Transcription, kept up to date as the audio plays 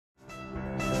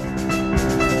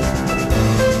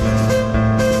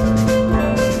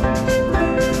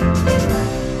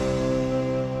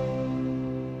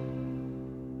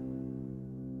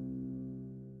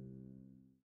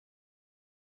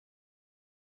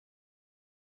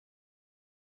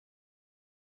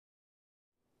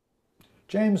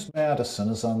James Madison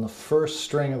is on the first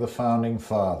string of the Founding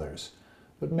Fathers,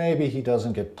 but maybe he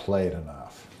doesn't get played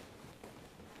enough.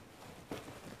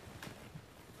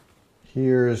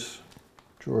 Here's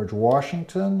George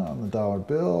Washington on the dollar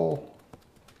bill.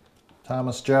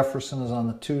 Thomas Jefferson is on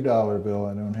the $2 bill.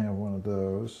 I don't have one of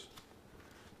those.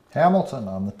 Hamilton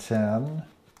on the 10.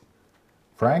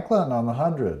 Franklin on the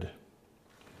 100.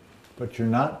 But you're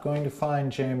not going to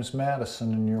find James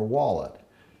Madison in your wallet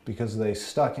because they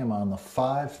stuck him on the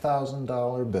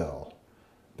 $5,000 bill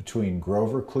between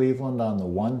Grover Cleveland on the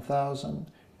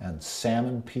 1,000 and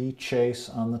Salmon P. Chase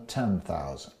on the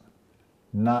 10,000.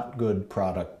 Not good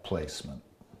product placement.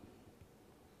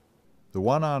 The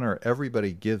one honor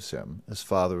everybody gives him is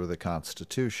Father of the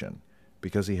Constitution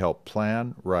because he helped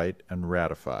plan, write, and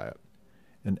ratify it.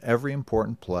 In every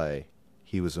important play,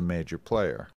 he was a major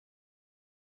player.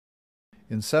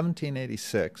 In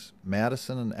 1786,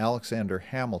 Madison and Alexander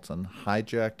Hamilton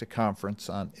hijacked a conference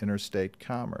on interstate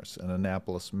commerce in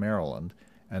Annapolis, Maryland,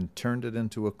 and turned it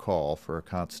into a call for a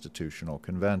constitutional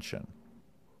convention.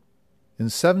 In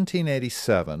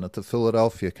 1787, at the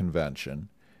Philadelphia Convention,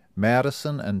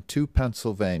 Madison and two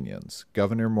Pennsylvanians,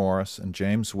 Gouverneur Morris and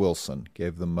James Wilson,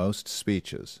 gave the most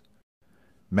speeches.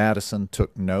 Madison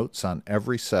took notes on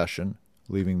every session,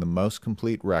 leaving the most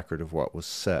complete record of what was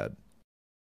said.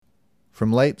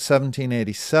 From late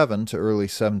 1787 to early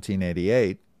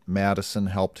 1788, Madison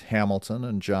helped Hamilton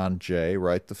and John Jay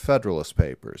write the Federalist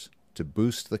Papers to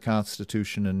boost the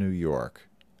Constitution in New York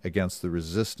against the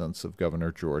resistance of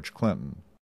Governor George Clinton.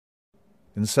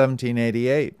 In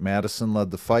 1788, Madison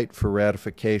led the fight for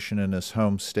ratification in his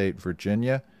home state,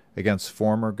 Virginia, against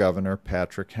former Governor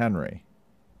Patrick Henry.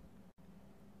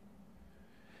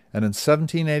 And in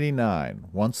 1789,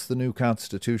 once the new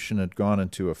Constitution had gone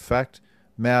into effect,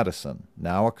 Madison,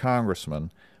 now a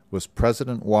congressman, was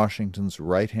President Washington's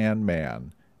right-hand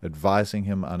man, advising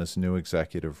him on his new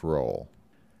executive role.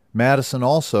 Madison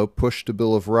also pushed a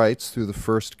Bill of Rights through the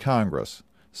first Congress,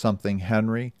 something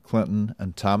Henry, Clinton,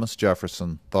 and Thomas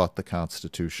Jefferson thought the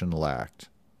Constitution lacked.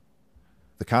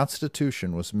 The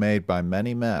Constitution was made by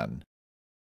many men,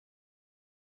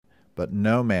 but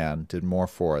no man did more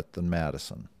for it than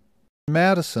Madison.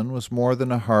 Madison was more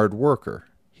than a hard worker.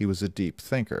 He was a deep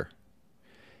thinker.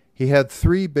 He had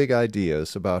three big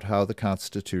ideas about how the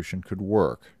Constitution could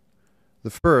work. The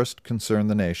first concerned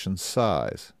the nation's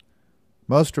size.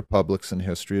 Most republics in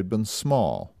history had been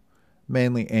small,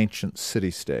 mainly ancient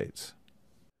city-states.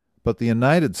 But the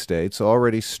United States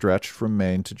already stretched from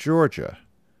Maine to Georgia.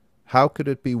 How could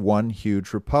it be one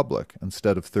huge republic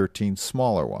instead of 13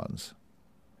 smaller ones?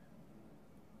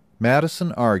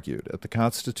 Madison argued at the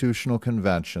Constitutional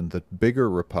Convention that bigger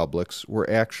republics were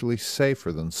actually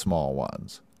safer than small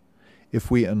ones. If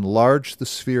we enlarge the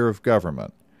sphere of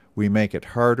government, we make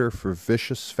it harder for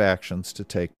vicious factions to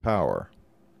take power.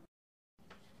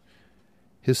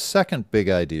 His second big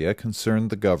idea concerned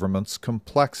the government's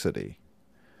complexity.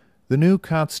 The new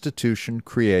Constitution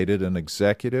created an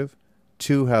executive,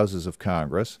 two houses of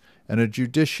Congress, and a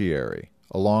judiciary,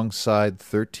 alongside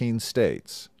 13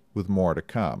 states, with more to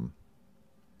come.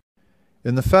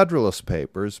 In the Federalist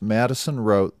Papers, Madison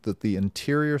wrote that the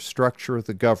interior structure of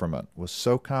the government was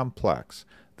so complex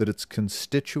that its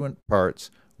constituent parts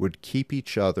would keep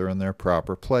each other in their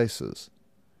proper places.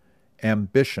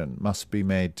 Ambition must be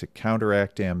made to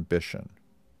counteract ambition.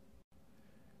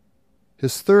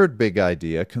 His third big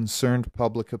idea concerned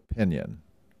public opinion.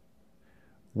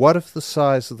 What if the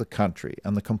size of the country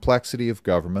and the complexity of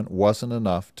government wasn't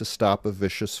enough to stop a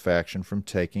vicious faction from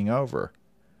taking over?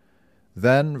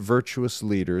 Then virtuous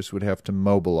leaders would have to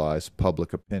mobilize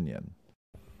public opinion.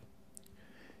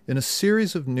 In a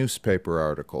series of newspaper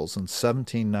articles in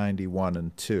 1791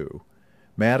 and 2,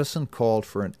 Madison called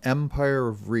for an empire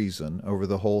of reason over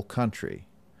the whole country.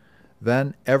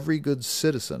 Then every good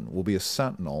citizen will be a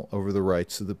sentinel over the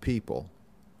rights of the people.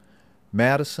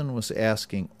 Madison was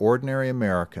asking ordinary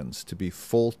Americans to be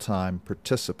full-time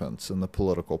participants in the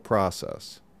political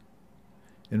process.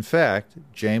 In fact,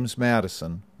 James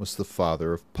Madison was the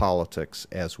father of politics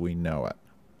as we know it.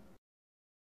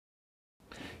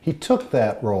 He took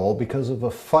that role because of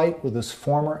a fight with his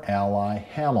former ally,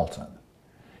 Hamilton.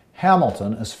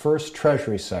 Hamilton, as first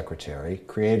Treasury Secretary,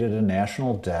 created a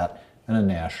national debt and a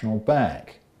national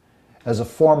bank. As a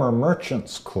former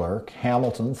merchant's clerk,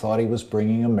 Hamilton thought he was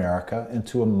bringing America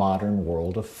into a modern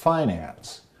world of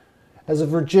finance. As a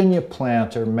Virginia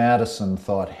planter, Madison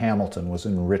thought Hamilton was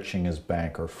enriching his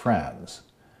banker friends.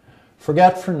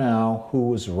 Forget for now who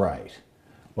was right.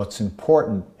 What's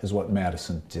important is what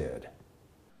Madison did.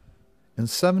 In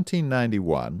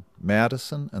 1791,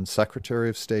 Madison and Secretary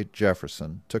of State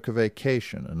Jefferson took a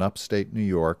vacation in upstate New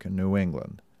York and New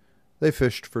England. They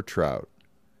fished for trout.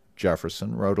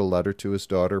 Jefferson wrote a letter to his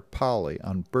daughter Polly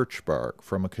on birch bark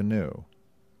from a canoe.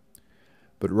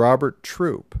 But Robert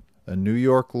Troup, a New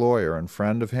York lawyer and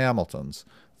friend of Hamilton's,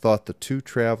 thought the two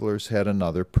travelers had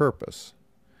another purpose.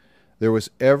 There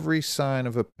was every sign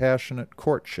of a passionate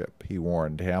courtship, he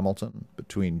warned Hamilton,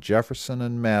 between Jefferson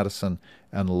and Madison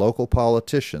and local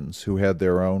politicians who had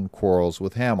their own quarrels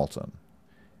with Hamilton,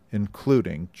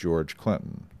 including George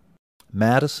Clinton.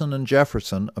 Madison and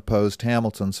Jefferson opposed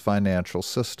Hamilton's financial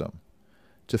system.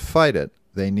 To fight it,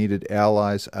 they needed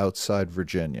allies outside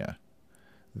Virginia.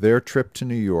 Their trip to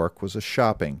New York was a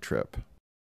shopping trip.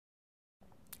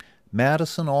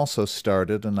 Madison also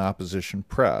started an opposition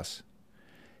press.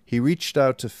 He reached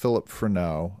out to Philip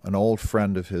Freneau, an old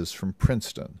friend of his from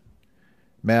Princeton.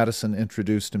 Madison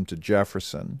introduced him to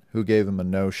Jefferson, who gave him a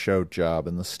no-show job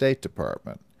in the State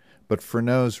Department. But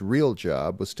Freneau's real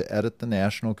job was to edit the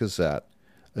National Gazette,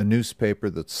 a newspaper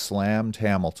that slammed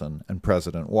Hamilton and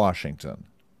President Washington.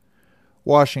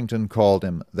 Washington called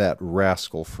him that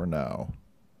rascal Freneau.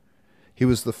 He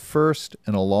was the first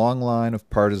in a long line of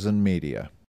partisan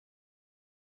media.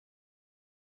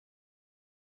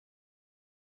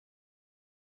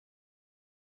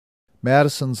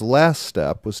 Madison's last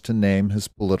step was to name his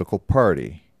political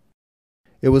party.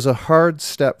 It was a hard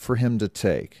step for him to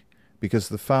take, because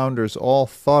the founders all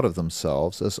thought of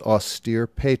themselves as austere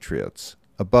patriots,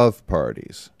 above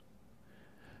parties.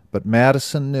 But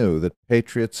Madison knew that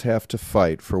patriots have to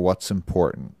fight for what's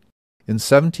important. In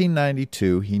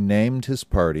 1792, he named his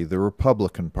party the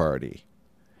Republican Party.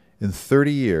 In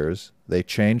 30 years, they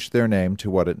changed their name to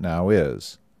what it now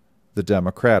is, the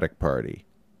Democratic Party.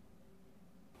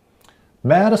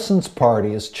 Madison's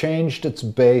party has changed its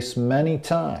base many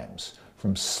times,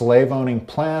 from slave-owning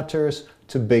planters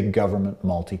to big government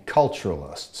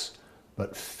multiculturalists.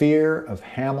 But fear of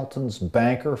Hamilton's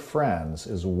banker friends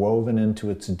is woven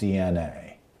into its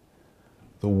DNA.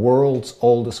 The world's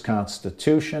oldest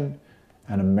constitution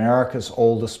and America's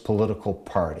oldest political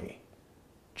party.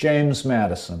 James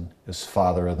Madison is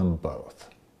father of them both.